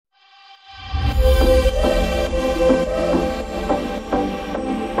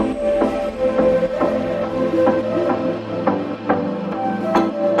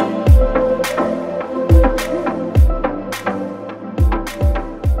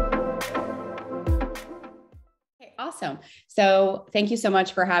Awesome. So thank you so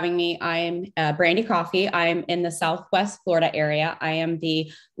much for having me. I'm Brandy Coffee. I'm in the Southwest Florida area. I am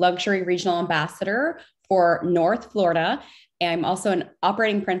the luxury regional ambassador for North Florida. And I'm also an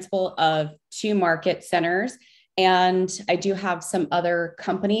operating principal of 2 market centers. And I do have some other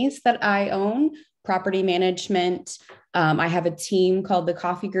companies that I own, property management. I have a team called the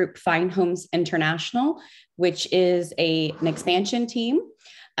Coffee Group Fine Homes International, which is an expansion team.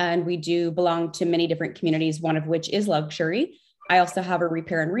 And we do belong to many different communities, one of which is luxury. I also have a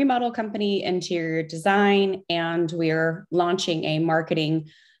repair and remodel company, interior design, and we're launching a marketing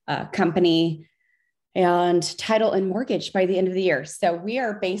company and title and mortgage by the end of the year. So we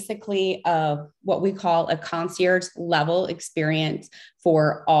are basically what we call a concierge level experience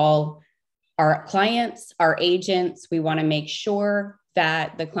for all our clients, our agents. We want to make sure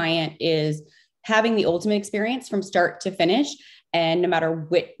that the client is having the ultimate experience from start to finish, and no matter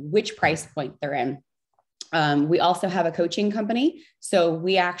which price point they're in. We also have a coaching company. So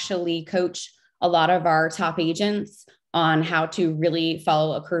we actually coach a lot of our top agents on how to really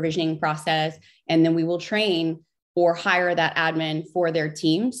follow a career visioning process. And then we will train or hire that admin for their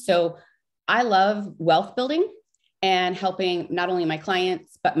team. So I love wealth building and helping not only my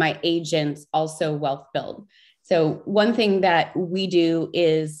clients, but my agents also wealth build. So one thing that we do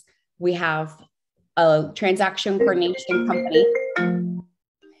is we have a transaction coordination company,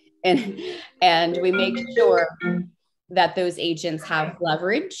 and we make sure that those agents have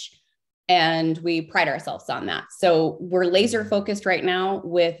leverage, and we pride ourselves on that. So we're laser focused right now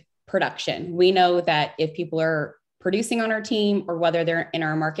with production. We know that if people are producing on our team or whether they're in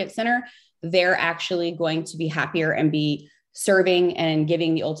our market center, they're actually going to be happier and be serving and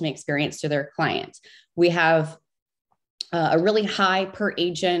giving the ultimate experience to their clients. We have a really high per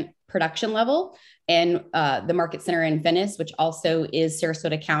agent production level in the market center in Venice, which also is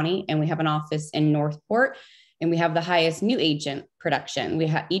Sarasota County. And we have an office in Northport, and we have the highest new agent production.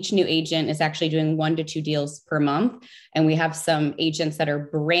 Each new agent is actually doing 1 to 2 deals per month. And we have some agents that are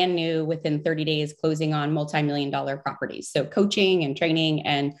brand new within 30 days closing on multi-million-dollar properties. So coaching and training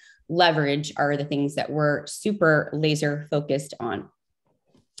and leverage are the things that we're super laser focused on.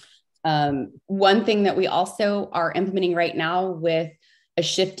 One thing that we also are implementing right now with a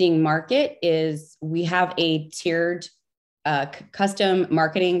shifting market is we have a tiered custom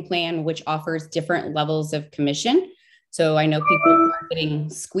marketing plan, which offers different levels of commission. So I know people are getting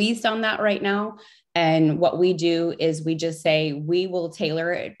squeezed on that right now. And what we do is we just say, we will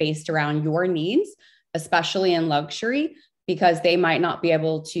tailor it based around your needs, especially in luxury, because they might not be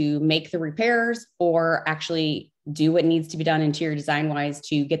able to make the repairs or actually do what needs to be done interior design wise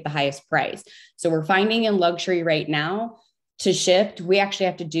to get the highest price. So we're finding in luxury right now, to shift, we actually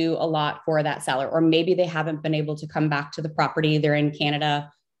have to do a lot for that seller, or maybe they haven't been able to come back to the property. They're in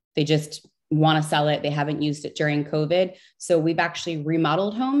Canada. They just want to sell it. They haven't used it during COVID. So we've actually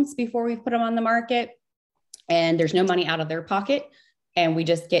remodeled homes before we put them on the market, and there's no money out of their pocket. And we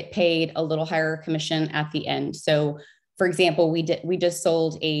just get paid a little higher commission at the end. So for example, we just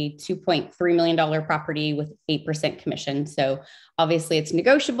sold a $2.3 million property with 8% commission. So obviously it's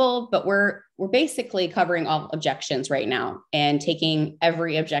negotiable, but we're basically covering all objections right now and taking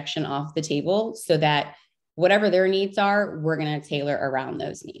every objection off the table so that whatever their needs are, we're going to tailor around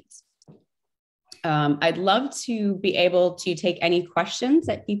those needs. I'd love to be able to take any questions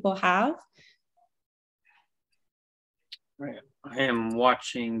that people have. Right. I am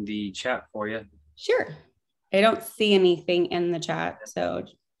watching the chat for you. Sure. I don't see anything in the chat. So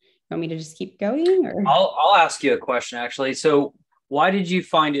you want me to just keep going? Or? I'll ask you a question, actually. So why did you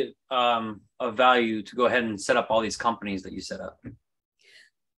find it of value to go ahead and set up all these companies that you set up?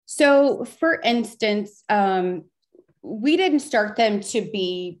 So for instance, we didn't start them to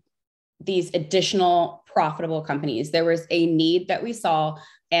be these additional profitable companies. There was a need that we saw,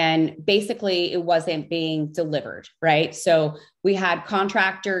 and basically it wasn't being delivered, right? So we had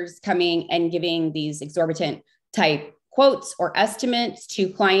contractors coming and giving these exorbitant type quotes or estimates to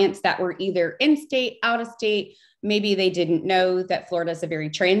clients that were either in state, out of state. Maybe they didn't know that Florida is a very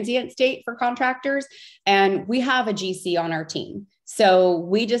transient state for contractors. And we have a GC on our team. So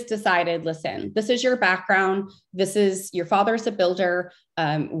we just decided, listen, this is your background. This is your father's a builder.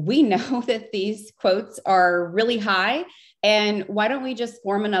 We know that these quotes are really high. And why don't we just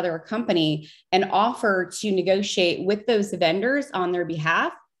form another company and offer to negotiate with those vendors on their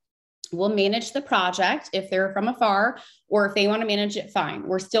behalf? We'll manage the project if they're from afar, or if they want to manage it, fine.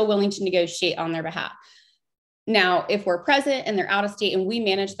 We're still willing to negotiate on their behalf. Now, if we're present and they're out of state and we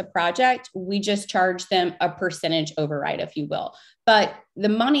manage the project, we just charge them a percentage override, if you will. But the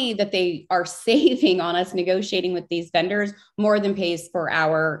money that they are saving on us negotiating with these vendors more than pays for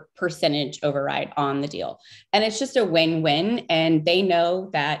our percentage override on the deal. And it's just a win-win. And they know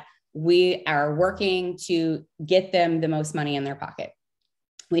that we are working to get them the most money in their pocket.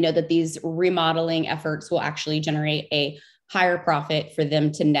 We know that these remodeling efforts will actually generate a higher profit for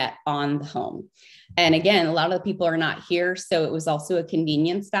them to net on the home. And again, a lot of the people are not here. So it was also a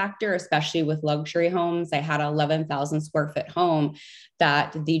convenience factor, especially with luxury homes. I had an 11,000 square foot home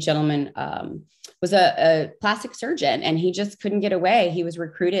that the gentleman was a plastic surgeon, and he just couldn't get away. He was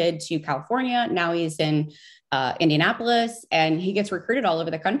recruited to California. Now he's in Indianapolis, and he gets recruited all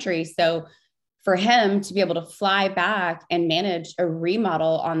over the country. So for him to be able to fly back and manage a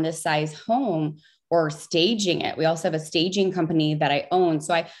remodel on this size home or staging it. We also have a staging company that I own.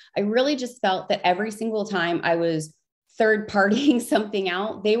 So I really just felt that every single time I was third partying something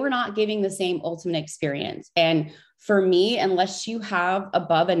out, they were not giving the same ultimate experience. And for me, unless you have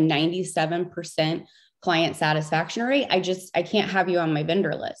above a 97% client satisfaction rate, I can't have you on my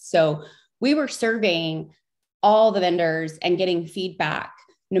vendor list. So we were surveying all the vendors and getting feedback,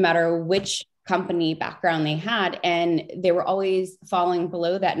 no matter which company background they had, and they were always falling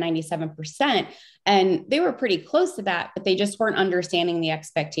below that 97%. And they were pretty close to that, but they just weren't understanding the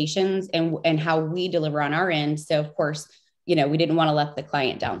expectations and how we deliver on our end. So of course, we didn't want to let the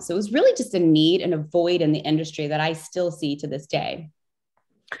client down. So it was really just a need and a void in the industry that I still see to this day.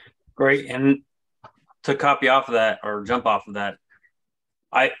 Great. And to copy off of that or jump off of that,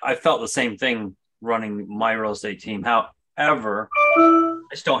 I felt the same thing running my real estate team. However,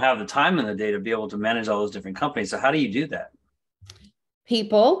 I just don't have the time in the day to be able to manage all those different companies. So how do you do that?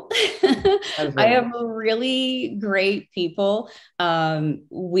 People. I have really great people.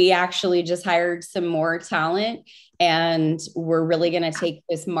 We actually just hired some more talent, and we're really going to take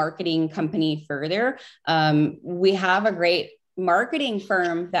this marketing company further. We have a great marketing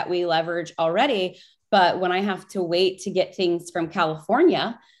firm that we leverage already, but when I have to wait to get things from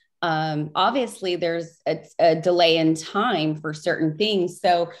California, obviously there's a delay in time for certain things.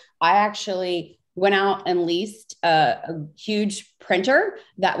 So I actually went out and leased a huge printer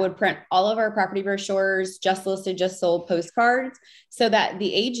that would print all of our property brochures, just listed, just sold postcards, so that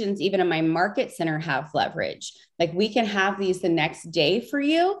the agents, even in my market center, have leverage. Like, we can have these the next day for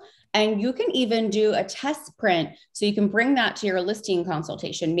you. And you can even do a test print. So you can bring that to your listing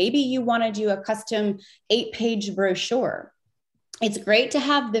consultation. Maybe you want to do a custom 8-page brochure. It's great to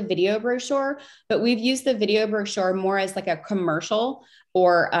have the video brochure, but we've used the video brochure more as like a commercial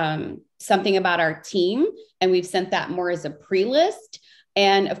or something about our team. And we've sent that more as a pre-list.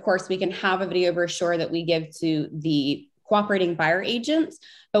 And of course, we can have a video brochure that we give to the cooperating buyer agents.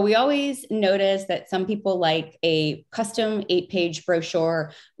 But we always notice that some people like a custom 8-page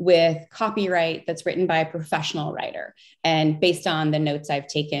brochure with copyright that's written by a professional writer and based on the notes I've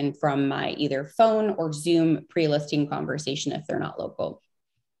taken from my either phone or Zoom pre-listing conversation if they're not local.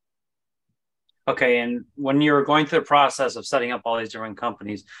 Okay. And when you're going through the process of setting up all these different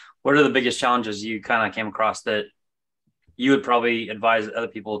companies, what are the biggest challenges you kind of came across that you would probably advise other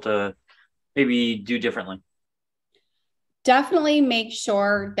people to maybe do differently? Definitely make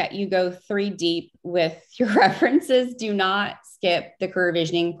sure that you go 3 deep with your references. Do not skip the career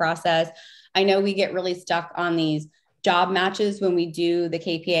visioning process. I know we get really stuck on these job matches when we do the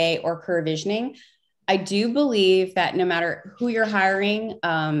KPA or career visioning. I do believe that no matter who you're hiring,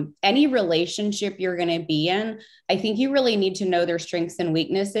 any relationship you're going to be in, I think you really need to know their strengths and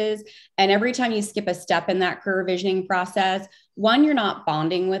weaknesses. And every time you skip a step in that career visioning process, 1, you're not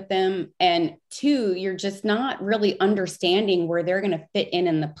bonding with them. And 2, you're just not really understanding where they're going to fit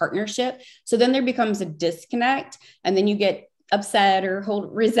in the partnership. So then there becomes a disconnect, and then you get upset or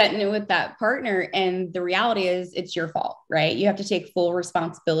hold resentment with that partner. And the reality is it's your fault, right? You have to take full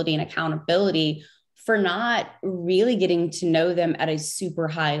responsibility and accountability for not really getting to know them at a super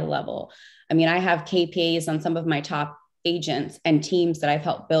high level. I mean, I have KPAs on some of my top agents and teams that I've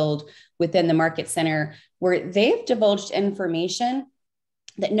helped build within the market center where they've divulged information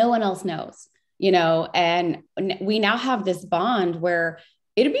that no one else knows, and we now have this bond where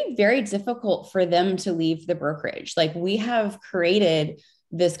it'd be very difficult for them to leave the brokerage. Like, we have created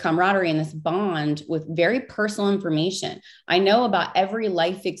this camaraderie and this bond with very personal information. I know about every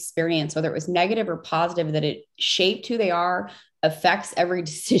life experience, whether it was negative or positive, that it shaped who they are, affects every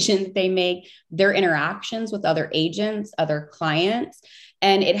decision that they make, their interactions with other agents, other clients.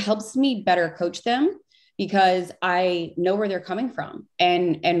 And it helps me better coach them because I know where they're coming from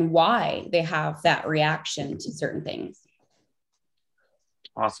and why they have that reaction to certain things.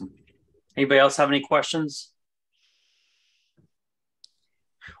 Awesome. Anybody else have any questions?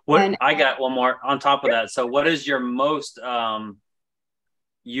 I got one more on top of that. So what is your most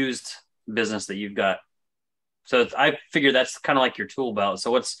used business that you've got. So I figure that's kind of like your tool belt.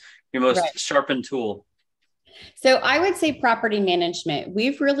 So what's your most sharpened tool? So I would say property management.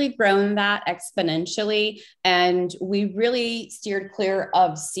 We've really grown that exponentially, and we really steered clear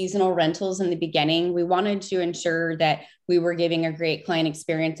of seasonal rentals in the beginning. We wanted to ensure that we were giving a great client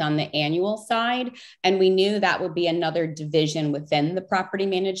experience on the annual side, and we knew that would be another division within the property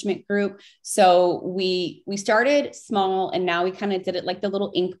management group. So we started small, and now we kind of did it like the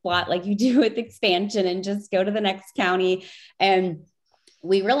little ink blot, like you do with expansion, and just go to the next county. And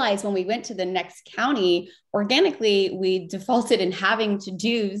we realized when we went to the next county, organically, we defaulted in having to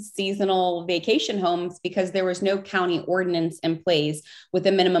do seasonal vacation homes because there was no county ordinance in place with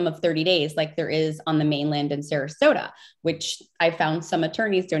a minimum of 30 days, like there is on the mainland in Sarasota, which I found some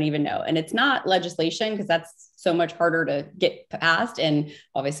attorneys don't even know. And it's not legislation because that's so much harder to get passed. And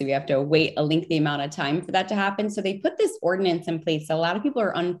obviously, we have to wait a lengthy amount of time for that to happen. So they put this ordinance in place that a lot of people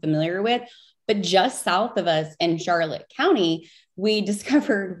are unfamiliar with. But just south of us in Charlotte County, we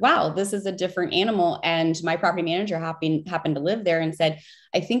discovered, wow, this is a different animal. And my property manager happened to live there and said,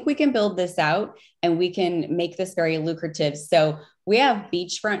 I think we can build this out and we can make this very lucrative. So we have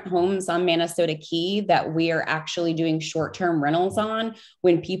beachfront homes on Minnesota Key that we are actually doing short-term rentals on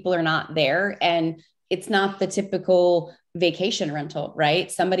when people are not there. And it's not the typical vacation rental,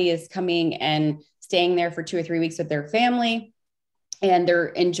 right? Somebody is coming and staying there for 2 or 3 weeks with their family, and they're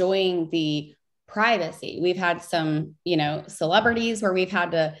enjoying the privacy. We've had some, celebrities where we've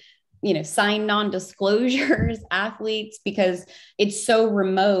had to, sign non-disclosures, athletes, because it's so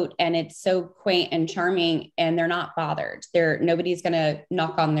remote and it's so quaint and charming, and they're not bothered. Nobody's going to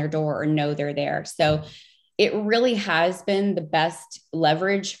knock on their door or know they're there. So it really has been the best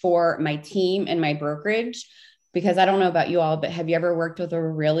leverage for my team and my brokerage, because I don't know about you all, but have you ever worked with a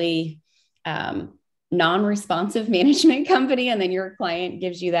really, non-responsive management company, and then your client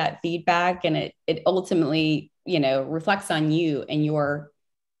gives you that feedback, and it ultimately, reflects on you and your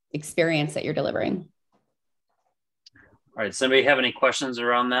experience that you're delivering? All right. Does anybody have any questions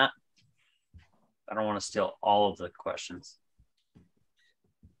around that? I don't want to steal all of the questions,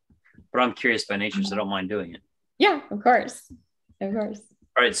 but I'm curious by nature, so I don't mind doing it. Yeah, of course. Of course.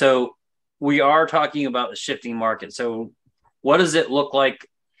 All right. So we are talking about the shifting market. So what does it look like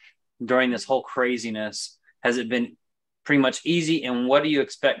during this whole craziness? Has it been pretty much easy? And what do you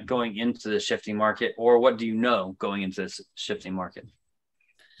expect going into the shifting market, or what do you know going into this shifting market?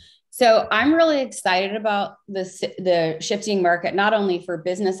 So I'm really excited about the shifting market, not only for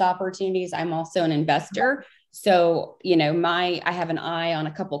business opportunities. I'm also an investor. So, I have an eye on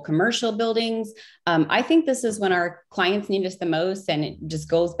a couple commercial buildings. I think this is when our clients need us the most. And it just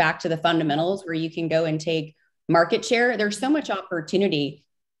goes back to the fundamentals where you can go and take market share. There's so much opportunity.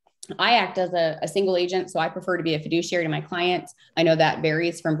 I act as a single agent, so I prefer to be a fiduciary to my clients. I know that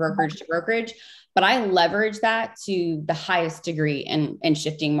varies from brokerage to brokerage, but I leverage that to the highest degree in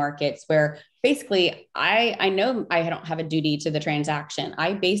shifting markets, where basically I know I don't have a duty to the transaction.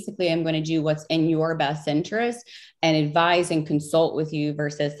 I basically am going to do what's in your best interest and advise and consult with you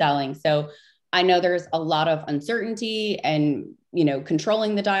versus selling. So I know there's a lot of uncertainty, and,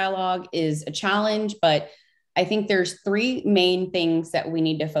 controlling the dialogue is a challenge, but I think there's 3 main things that we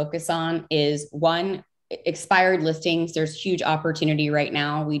need to focus on. Is one, expired listings. There's huge opportunity right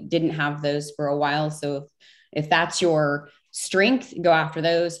now. We didn't have those for a while. So if that's your strength, go after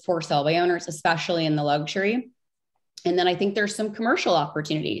those for sale by owners, especially in the luxury. And then I think there's some commercial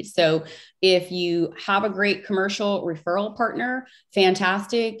opportunities. So if you have a great commercial referral partner,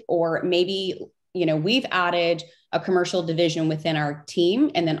 fantastic. Or maybe, we've added a commercial division within our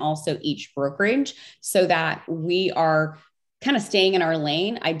team, and then also each brokerage, so that we are kind of staying in our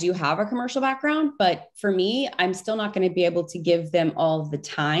lane. I do have a commercial background, but for me, I'm still not going to be able to give them all the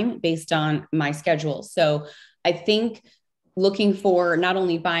time based on my schedule. So I think looking for not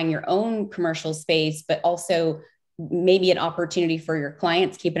only buying your own commercial space, but also maybe an opportunity for your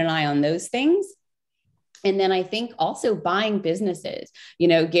clients, keeping an eye on those things. And then I think also buying businesses.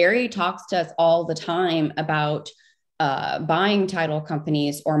 Gary talks to us all the time about buying title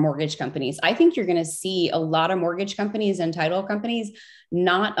companies or mortgage companies. I think you're going to see a lot of mortgage companies and title companies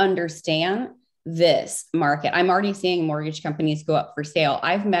not understand this market. I'm already seeing mortgage companies go up for sale.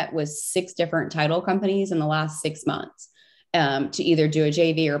 I've met with 6 different title companies in the last 6 months to either do a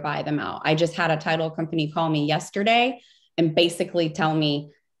JV or buy them out. I just had a title company call me yesterday and basically tell me,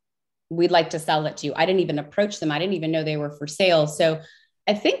 we'd like to sell it to you. I didn't even approach them. I didn't even know they were for sale. So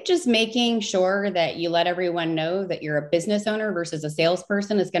I think just making sure that you let everyone know that you're a business owner versus a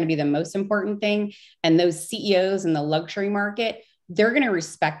salesperson is going to be the most important thing. And those CEOs in the luxury market, they're going to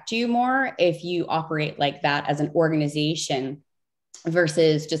respect you more if you operate like that as an organization.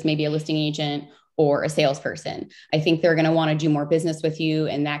 versus just maybe a listing agent or a salesperson. I think they're going to want to do more business with you,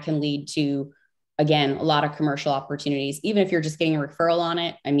 and that can lead to, again, a lot of commercial opportunities, even if you're just getting a referral on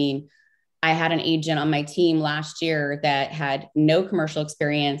it. I mean, I had an agent on my team last year that had no commercial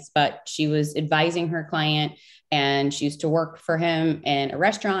experience, but she was advising her client, and she used to work for him in a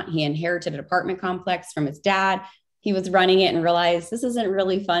restaurant. He inherited an apartment complex from his dad. He was running it and realized this isn't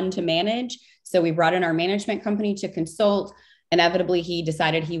really fun to manage. So we brought in our management company to consult. Inevitably, he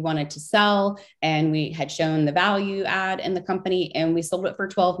decided he wanted to sell, and we had shown the value add in the company, and we sold it for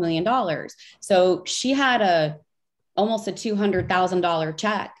 $12 million. So she had almost a $200,000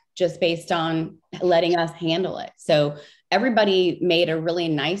 check just based on letting us handle it. So everybody made a really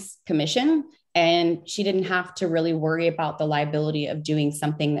nice commission, and she didn't have to really worry about the liability of doing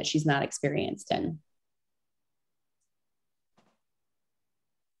something that she's not experienced in.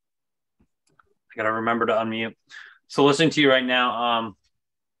 I got to remember to unmute. So listening to you right now,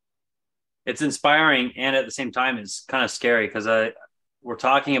 it's inspiring, and at the same time, it's kind of scary because we're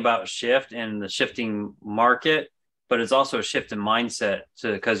talking about shift and the shifting market, but it's also a shift in mindset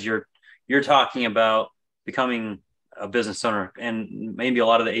because you're talking about becoming a business owner, and maybe a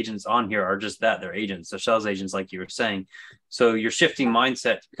lot of the agents on here are just that, they're agents, they're sales agents, like you were saying. So you're shifting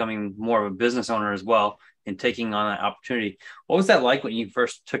mindset to becoming more of a business owner as well and taking on that opportunity. What was that like when you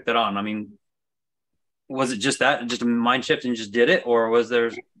first took that on? I mean, was it just a mind shift and you just did it, or was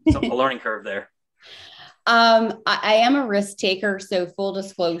there a learning curve there? I am a risk taker. So full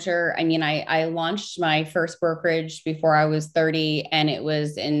disclosure, I mean, I launched my first brokerage before I was 30, and it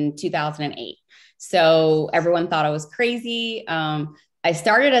was in 2008. So everyone thought I was crazy. I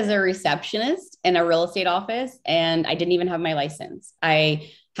started as a receptionist in a real estate office, and I didn't even have my license.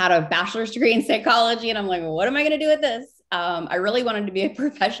 I had a bachelor's degree in psychology, and I'm like, well, what am I going to do with this? I really wanted to be a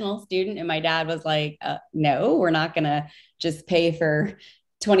professional student. And my dad was like, no, we're not going to just pay for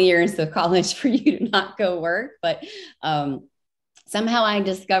 20 years of college for you to not go work. But somehow I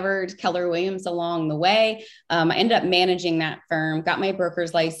discovered Keller Williams along the way. I ended up managing that firm, got my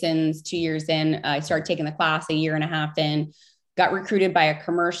broker's license 2 years in. I started taking the class a year and a half in, got recruited by a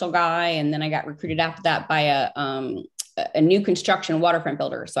commercial guy. And then I got recruited after that by a new construction waterfront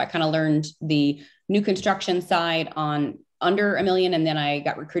builder. So I kind of learned the new construction side on under $1 million. And then I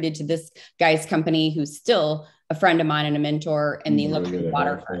got recruited to this guy's company, who's still a friend of mine and a mentor in the luxury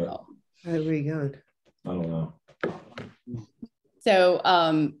waterfront. Very good. I don't know.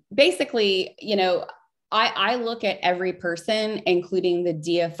 So basically, you know, I look at every person, including the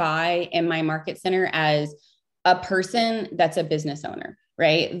DFI in my market center, as a person that's a business owner,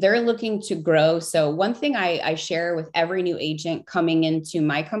 right? They're looking to grow. So one thing I share with every new agent coming into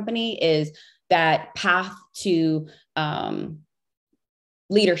my company is that path to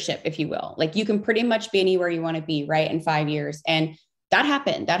leadership, if you will. Like, you can pretty much be anywhere you want to be, right, in 5 years. And that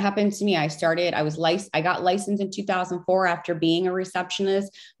happened. That happened to me. I got licensed in 2004 after being a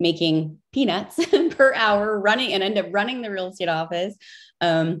receptionist, making peanuts per hour, running, and ended up running the real estate office.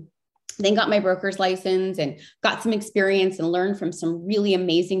 Then got my broker's license and got some experience and learned from some really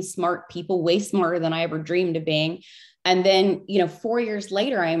amazing, smart people, way smarter than I ever dreamed of being. And then, 4 years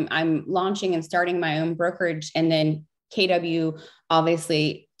later, I'm launching and starting my own brokerage. And then KW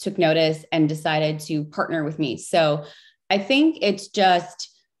obviously took notice and decided to partner with me. So I think it's just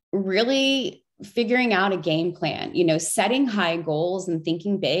really figuring out a game plan, setting high goals and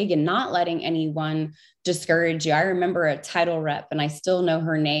thinking big and not letting anyone discourage you. I remember a title rep, and I still know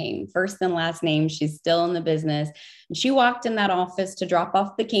her name, first and last name. She's still in the business. And she walked in that office to drop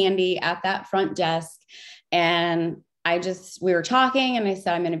off the candy at that front desk. And we were talking, and I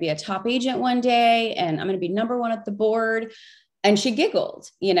said, I'm going to be a top agent one day, and I'm going to be number one at the board. And she giggled,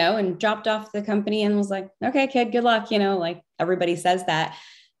 and dropped off the company and was like, okay, kid, good luck. Like everybody says that.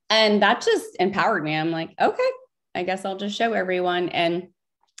 And that just empowered me. I'm like, okay, I guess I'll just show everyone. And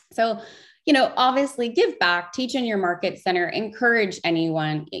so, obviously give back, teach in your market center, encourage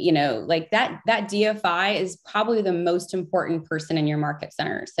anyone, like that DFI is probably the most important person in your market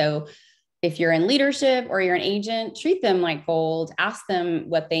center. So if you're in leadership or you're an agent, treat them like gold, ask them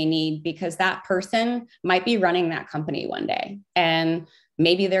what they need, because that person might be running that company one day, and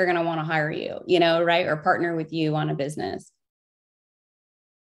maybe they're going to want to hire you, right? Or partner with you on a business.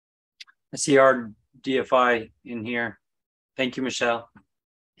 I see our DFI in here. Thank you, Michelle.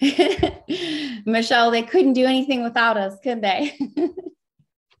 Michelle, they couldn't do anything without us, could they?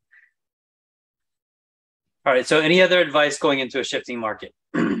 All right. So any other advice going into a shifting market?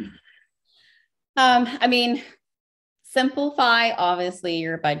 Simplify, obviously,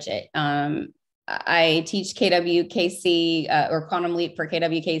 your budget. I teach KWKC or Quantum Leap for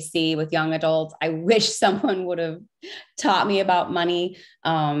KWKC with young adults. I wish someone would have taught me about money.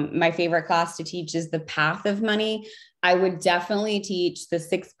 My favorite class to teach is the path of money. I would definitely teach the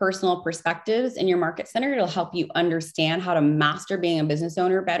 6 personal perspectives in your market center. It'll help you understand how to master being a business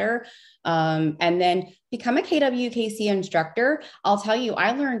owner better. And then become a KWKC instructor. I'll tell you,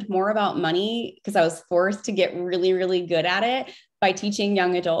 I learned more about money because I was forced to get really, really good at it by teaching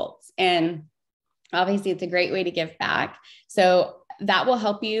young adults. And obviously, it's a great way to give back. So that will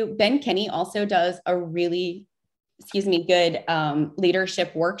help you. Ben Kenny also does a really, good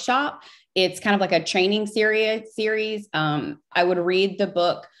leadership workshop. It's kind of like a training series. I would read the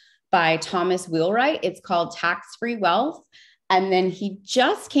book by Thomas Wheelwright. It's called Tax-Free Wealth. And then he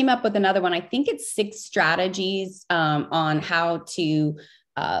just came up with another one. I think it's 6 strategies on how to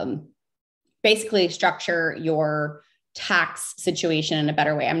basically structure your tax situation in a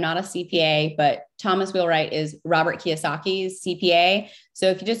better way. I'm not a CPA, but Thomas Wheelwright is Robert Kiyosaki's CPA. So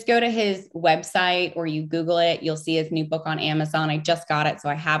if you just go to his website or you Google it, you'll see his new book on Amazon. I just got it, so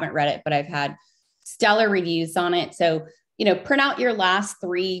I haven't read it, but I've had stellar reviews on it. So, print out your last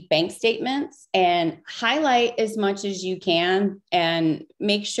 3 bank statements and highlight as much as you can and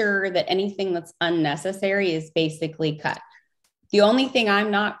make sure that anything that's unnecessary is basically cut. The only thing I'm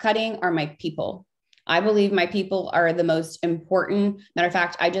not cutting are my people. I believe my people are the most important. Matter of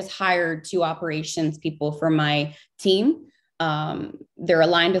fact, I just hired 2 operations people for my team. They're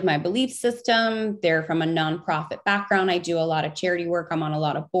aligned with my belief system. They're from a nonprofit background. I do a lot of charity work. I'm on a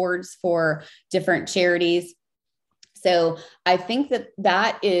lot of boards for different charities. So I think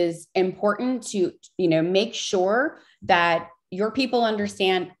that is important to, make sure that your people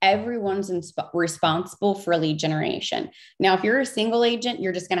understand everyone's responsible for lead generation. Now, if you're a single agent,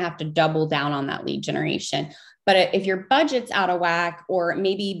 you're just going to have to double down on that lead generation. But if your budget's out of whack, or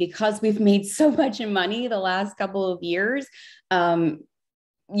maybe because we've made so much money the last couple of years,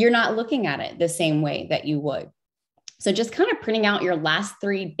 you're not looking at it the same way that you would. So just kind of printing out your last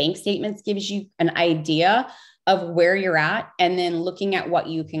 3 bank statements gives you an idea of where you're at, and then looking at what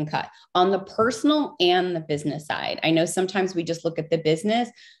you can cut on the personal and the business side. I know sometimes we just look at the business,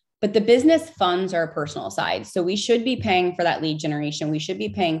 but the business funds our personal side. So we should be paying for that lead generation. We should be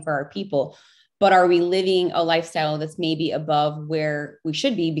paying for our people, but are we living a lifestyle that's maybe above where we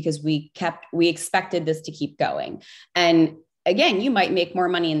should be because we expected this to keep going? And again, you might make more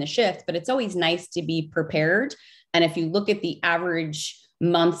money in the shift, but it's always nice to be prepared. And if you look at the average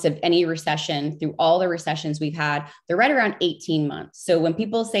months of any recession through all the recessions we've had, they're right around 18 months. So when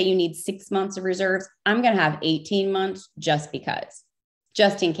people say you need 6 months of reserves, I'm going to have 18 months just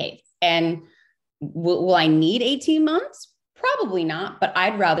in case. And will I need 18 months? Probably not, but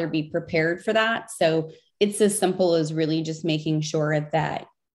I'd rather be prepared for that. So it's as simple as really just making sure that,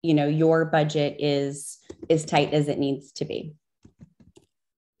 your budget is as tight as it needs to be.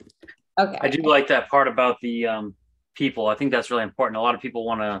 Okay. I do like that part about the, people. I think that's really important. A lot of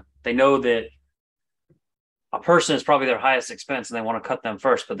people they know that a person is probably their highest expense and they want to cut them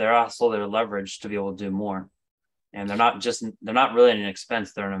first, but they're also their leverage to be able to do more. And they're not really an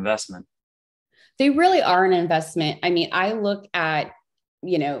expense. They're an investment. They really are an investment. I mean, I look at,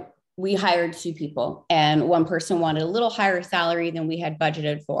 we hired 2 people and one person wanted a little higher salary than we had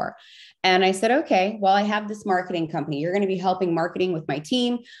budgeted for. And I said, okay, well, I have this marketing company. You're going to be helping marketing with my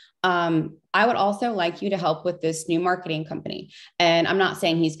team. I would also like you to help with this new marketing company. And I'm not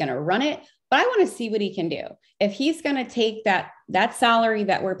saying he's going to run it, but I want to see what he can do. If he's going to take that salary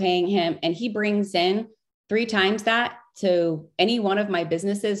that we're paying him and he brings in 3 times that to any one of my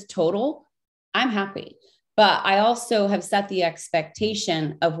businesses total, I'm happy. But I also have set the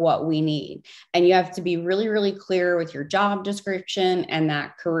expectation of what we need. And you have to be really, really clear with your job description and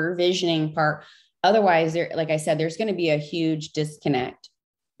that career visioning part. Otherwise, like I said, there's going to be a huge disconnect.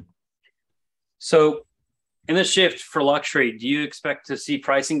 So in the shift for luxury, do you expect to see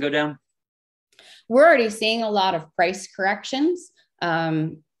pricing go down? We're already seeing a lot of price corrections.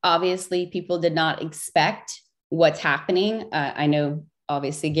 Obviously, people did not expect what's happening. I know,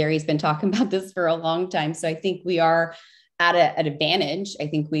 obviously, Gary's been talking about this for a long time. So I think we are at an advantage. I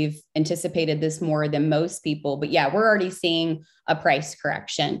think we've anticipated this more than most people. But yeah, we're already seeing a price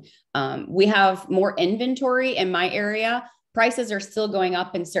correction. We have more inventory in my area. Prices are still going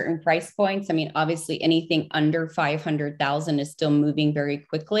up in certain price points. I mean, obviously anything under 500,000 is still moving very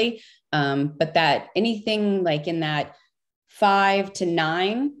quickly. But that anything like in that 5 to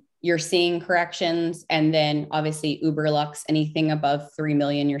 9, you're seeing corrections. And then obviously Uber Lux, anything above 3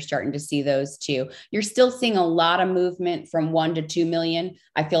 million, you're starting to see those too. You're still seeing a lot of movement from 1 to 2 million.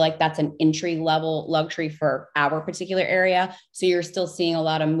 I feel like that's an entry level luxury for our particular area. So you're still seeing a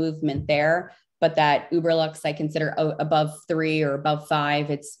lot of movement there. but that Uberlux I consider above 3 or above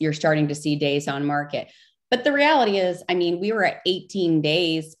 5. You're starting to see days on market. But the reality is, I mean, we were at 18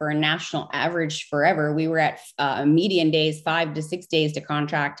 days for a national average forever. We were at median days, 5 to 6 days to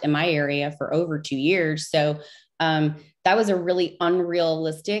contract in my area for over 2 years. So that was a really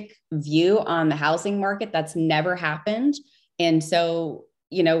unrealistic view on the housing market. That's never happened. And so,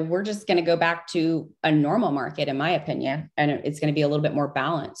 we're just going to go back to a normal market, in my opinion, and it's going to be a little bit more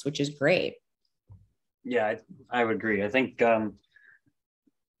balanced, which is great. Yeah, I would agree. I think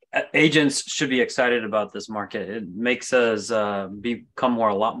agents should be excited about this market. It makes us become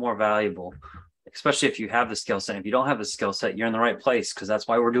a lot more valuable, especially if you have the skill set. If you don't have the skill set, you're in the right place, because that's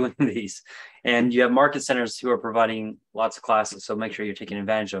why we're doing these. And you have market centers who are providing lots of classes. So make sure you're taking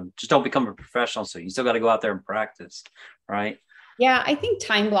advantage of them. Just don't become a professional. So you still got to go out there and practice, right? Yeah, I think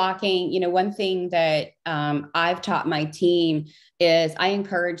time blocking, one thing that I've taught my team is I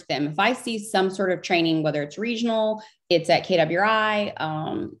encourage them. If I see some sort of training, whether it's regional, it's at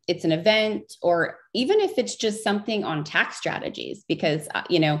KWI, it's an event, or even if it's just something on tax strategies, because,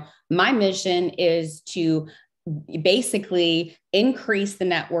 my mission is to basically increase the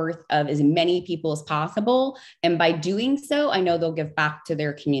net worth of as many people as possible. And by doing so, I know they'll give back to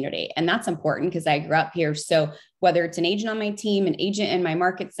their community. And that's important because I grew up here. So whether it's an agent on my team, an agent in my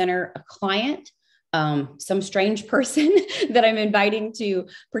market center, a client, some strange person that I'm inviting to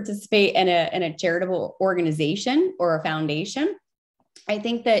participate in a charitable organization or a foundation, I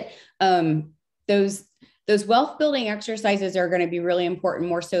think that those wealth building exercises are going to be really important,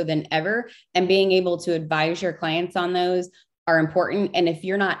 more so than ever. And being able to advise your clients on those are important. And if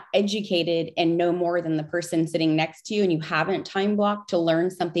you're not educated and know more than the person sitting next to you, and you haven't time blocked to learn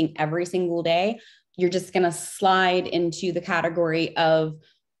something every single day, you're just going to slide into the category of,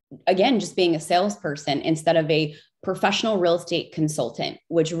 again, just being a salesperson instead of a professional real estate consultant,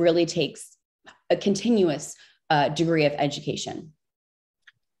 which really takes a continuous degree of education.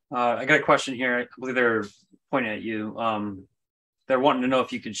 I got a question here. I believe they're pointing at you. They're wanting to know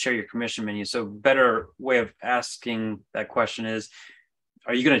if you could share your commission menu. So better way of asking that question is,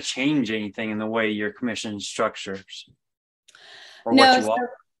 are you going to change anything in the way your commission structures? Or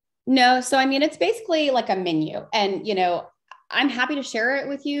No. So, I mean, it's basically like a menu, and, I'm happy to share it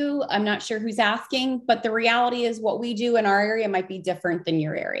with you. I'm not sure who's asking, but the reality is what we do in our area might be different than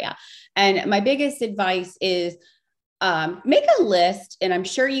your area. And my biggest advice is, make a list, and I'm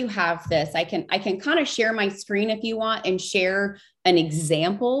sure you have this. I can kind of share my screen if you want and share an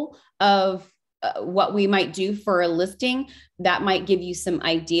example of what we might do for a listing that might give you some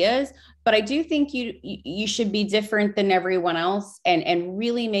ideas. But I do think you should be different than everyone else and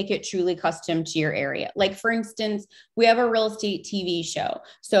really make it truly custom to your area. Like, for instance, we have a real estate TV show.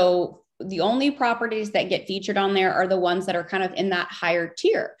 So the only properties that get featured on there are the ones that are kind of in that higher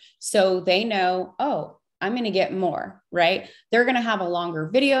tier. So they know, oh, I'm going to get more, right? They're going to have a longer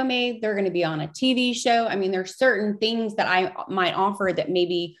video made. They're going to be on a TV show. I mean, there's certain things that I might offer that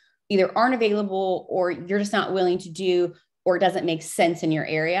maybe either aren't available or you're just not willing to do, or it doesn't make sense in your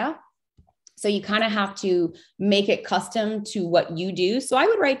area. So you kind of have to make it custom to what you do. So I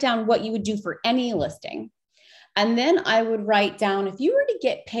would write down what you would do for any listing. And then I would write down, if you were to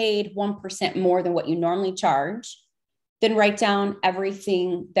get paid 1% more than what you normally charge, then write down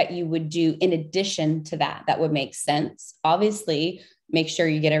everything that you would do in addition to that. That would make sense. Obviously, make sure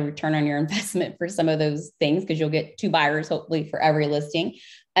you get a return on your investment for some of those things, because you'll get 2 buyers, hopefully, for every listing.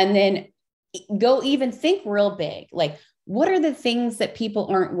 And then go even think real big. Like, what are the things that people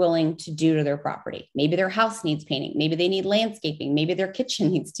aren't willing to do to their property? Maybe their house needs painting. Maybe they need landscaping. Maybe their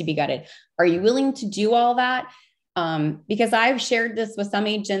kitchen needs to be gutted. Are you willing to do all that? Because I've shared this with some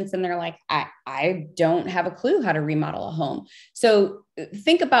agents and they're like, I don't have a clue how to remodel a home. So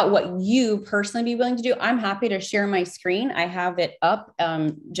think about what you personally be willing to do. I'm happy to share my screen. I have it up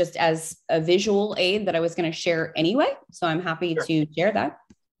just as a visual aid that I was going to share anyway. So I'm happy to share that.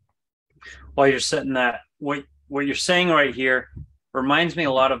 While you're setting that, what you're saying right here reminds me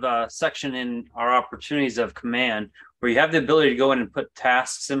a lot of a section in our opportunities of command, where you have the ability to go in and put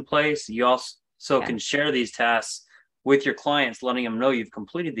tasks in place. You also can share these tasks with your clients, letting them know you've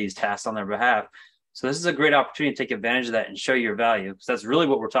completed these tasks on their behalf. So this is a great opportunity to take advantage of that and show your value, because that's really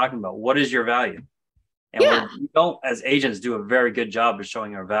what we're talking about. What is your value? And we don't, as agents, do a very good job of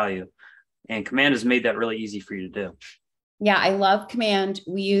showing our value. And Command has made that really easy for you to do. Yeah, I love Command.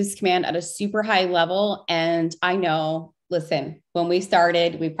 We use Command at a super high level. And I know listen, when we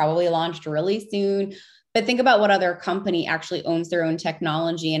started, we probably launched really soon. But think about what other company actually owns their own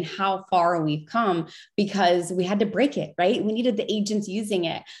technology and how far we've come because we had to break it, right? We needed the agents using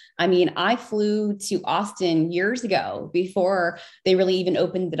it. I mean, I flew to Austin years ago before they really even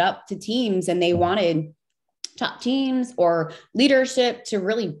opened it up to teams, and they wanted top teams or leadership to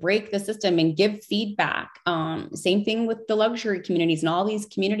really break the system and give feedback. Same thing with the luxury communities and all these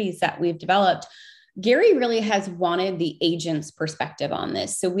communities that we've developed. Gary really has wanted the agent's perspective on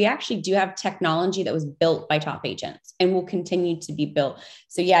this. So we actually do have technology that was built by top agents and will continue to be built.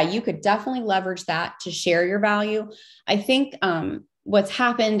 So yeah, you could definitely leverage that to share your value. I think what's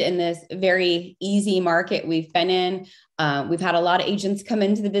happened in this very easy market we've been in, we've had a lot of agents come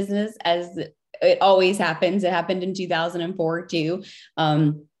into the business, as it always happens. It happened in 2004 too.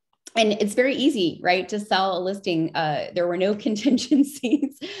 And it's very easy, right, to sell a listing. There were no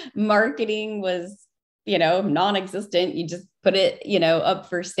contingencies. Marketing was, non-existent. You just put it, up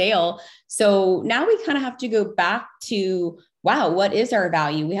for sale. So now we kind of have to go back to, wow, what is our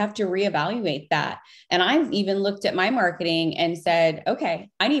value? We have to reevaluate that. And I've even looked at my marketing and said, okay,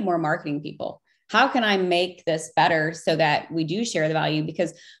 I need more marketing people. How can I make this better so that we do share the value?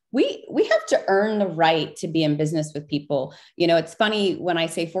 Because we have to earn the right to be in business with people. It's funny when I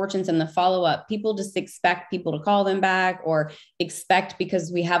say fortunes in the follow-up, people just expect people to call them back or expect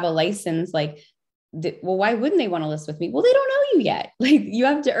because we have a license, well, why wouldn't they want to list with me? Well, they don't know you yet. Like, you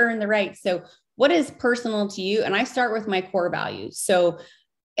have to earn the right. So what is personal to you? And I start with my core values. So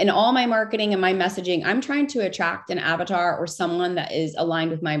in all my marketing and my messaging, I'm trying to attract an avatar or someone that is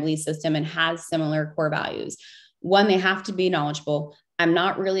aligned with my belief system and has similar core values. One, they have to be knowledgeable. I'm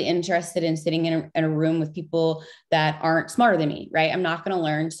not really interested in sitting in a room with people that aren't smarter than me, right? I'm not going to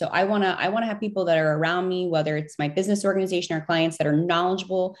learn. So I want to have people that are around me, whether it's my business organization or clients that are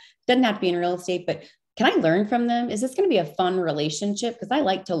knowledgeable. It doesn't have to be in real estate, but can I learn from them? Is this going to be a fun relationship? Because I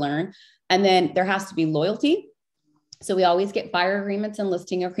like to learn. And then there has to be loyalty. So we always get buyer agreements and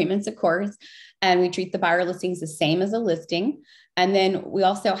listing agreements, of course, and we treat the buyer listings the same as a listing. And then we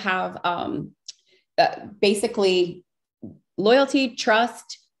also have basically loyalty,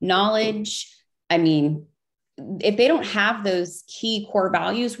 trust, knowledge. I mean, if they don't have those key core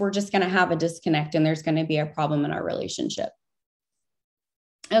values, we're just going to have a disconnect and there's going to be a problem in our relationship.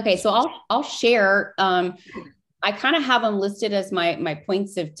 Okay, so I'll share. I kind of have them listed as my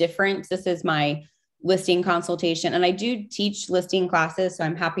points of difference. This is my listing consultation, and I do teach listing classes, so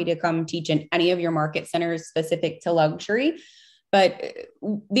I'm happy to come teach in any of your market centers specific to luxury. But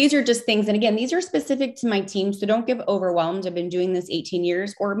these are just things. And again, these are specific to my team. So don't get overwhelmed. I've been doing this 18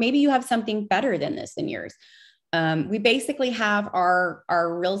 years, or maybe you have something better than this in yours. We basically have our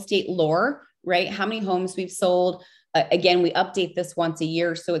real estate lore, right? How many homes we've sold. Again, we update this once a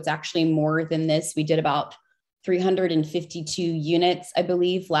year. So it's actually more than this. We did about 352 units, I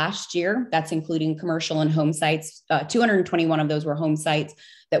believe, last year. That's including commercial and home sites. 221 of those were home sites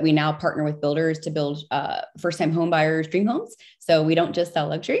that we now partner with builders to build first-time home buyers' dream homes. So we don't just sell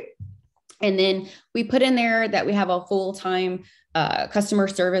luxury. And then we put in there that we have a full-time customer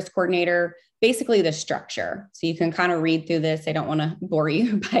service coordinator, basically the structure. So you can kind of read through this. I don't want to bore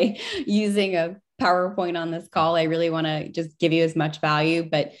you by using a PowerPoint on this call. I really want to just give you as much value,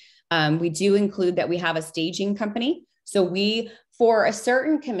 but we do include that we have a staging company. So for a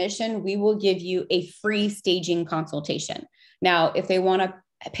certain commission, we will give you a free staging consultation. Now, if they want to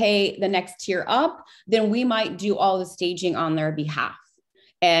pay the next tier up, then we might do all the staging on their behalf.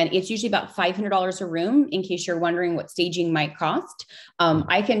 And it's usually about $500 a room, in case you're wondering what staging might cost.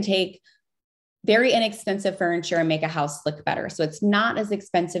 I can take very inexpensive furniture and make a house look better. So it's not as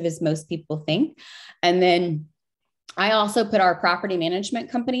expensive as most people think. And then I also put our property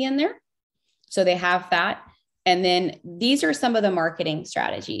management company in there. So they have that. And then these are some of the marketing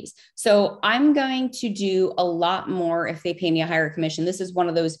strategies. So I'm going to do a lot more if they pay me a higher commission. This is one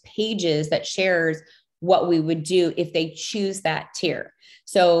of those pages that shares what we would do if they choose that tier.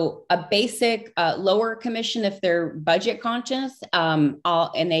 So a basic lower commission if they're budget conscious,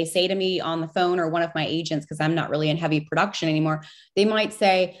 and they say to me on the phone, or one of my agents, because I'm not really in heavy production anymore, they might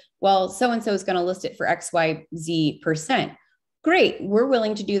say, well, so-and-so is going to list it for XYZ%. Great. We're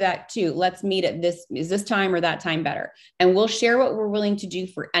willing to do that too. Let's meet at this. Is this time or that time better? And we'll share what we're willing to do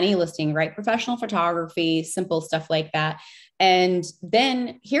for any listing, right? Professional photography, simple stuff like that. And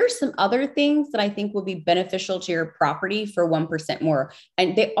then here's some other things that I think will be beneficial to your property for 1% more.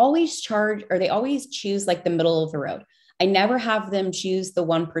 And they always choose like the middle of the road. I never have them choose the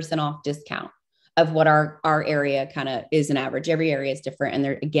 1% off discount of what our area kind of is an average. Every area is different.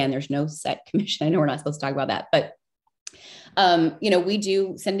 And there's no set commission. I know we're not supposed to talk about that, but We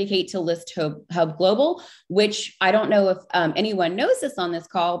do syndicate to List Hub Global, which I don't know if anyone knows this on this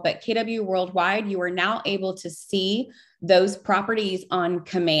call, but KW Worldwide, you are now able to see those properties on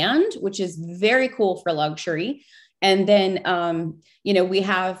command, which is very cool for luxury. And then, we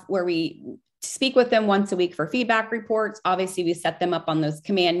have where we speak with them once a week for feedback reports. Obviously, we set them up on those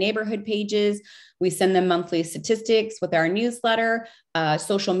command neighborhood pages. We send them monthly statistics with our newsletter,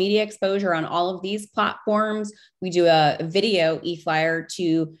 social media exposure on all of these platforms. We do a video e-flyer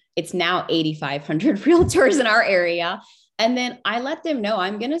to, it's now 8,500 realtors in our area. And then I let them know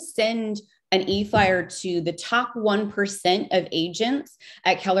I'm going to send an e-flyer to the top 1% of agents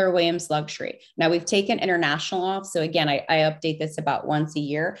at Keller Williams Luxury. Now we've taken international off. So again, I update this about once a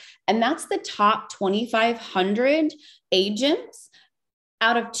year, and that's the top 2,500 agents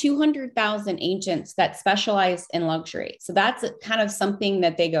out of 200,000 agents that specialize in luxury. So that's kind of something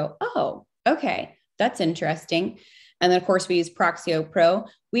that they go, oh, okay, that's interesting. And then of course we use Proxio Pro.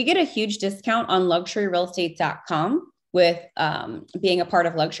 We get a huge discount on luxuryrealestate.com with being a part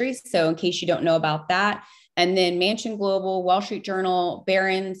of luxury. So in case you don't know about that. And then Mansion Global, Wall Street Journal,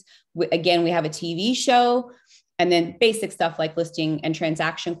 Barron's, again, we have a TV show, and then basic stuff like listing and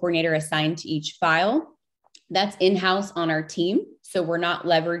transaction coordinator assigned to each file. That's in-house on our team. So we're not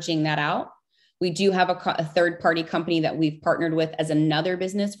leveraging that out. We do have a third-party company that we've partnered with as another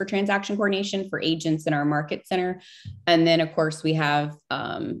business for transaction coordination for agents in our market center. And then of course we have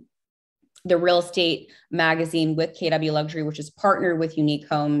the real estate magazine with KW Luxury, which is partnered with Unique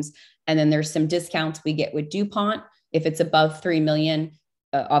Homes. And then there's some discounts we get with DuPont. If it's above 3 million,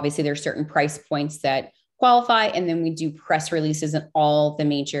 obviously there's certain price points that qualify. And then we do press releases in all the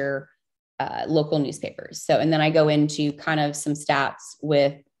major local newspapers. So, and then I go into kind of some stats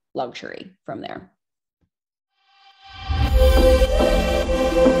with luxury from there.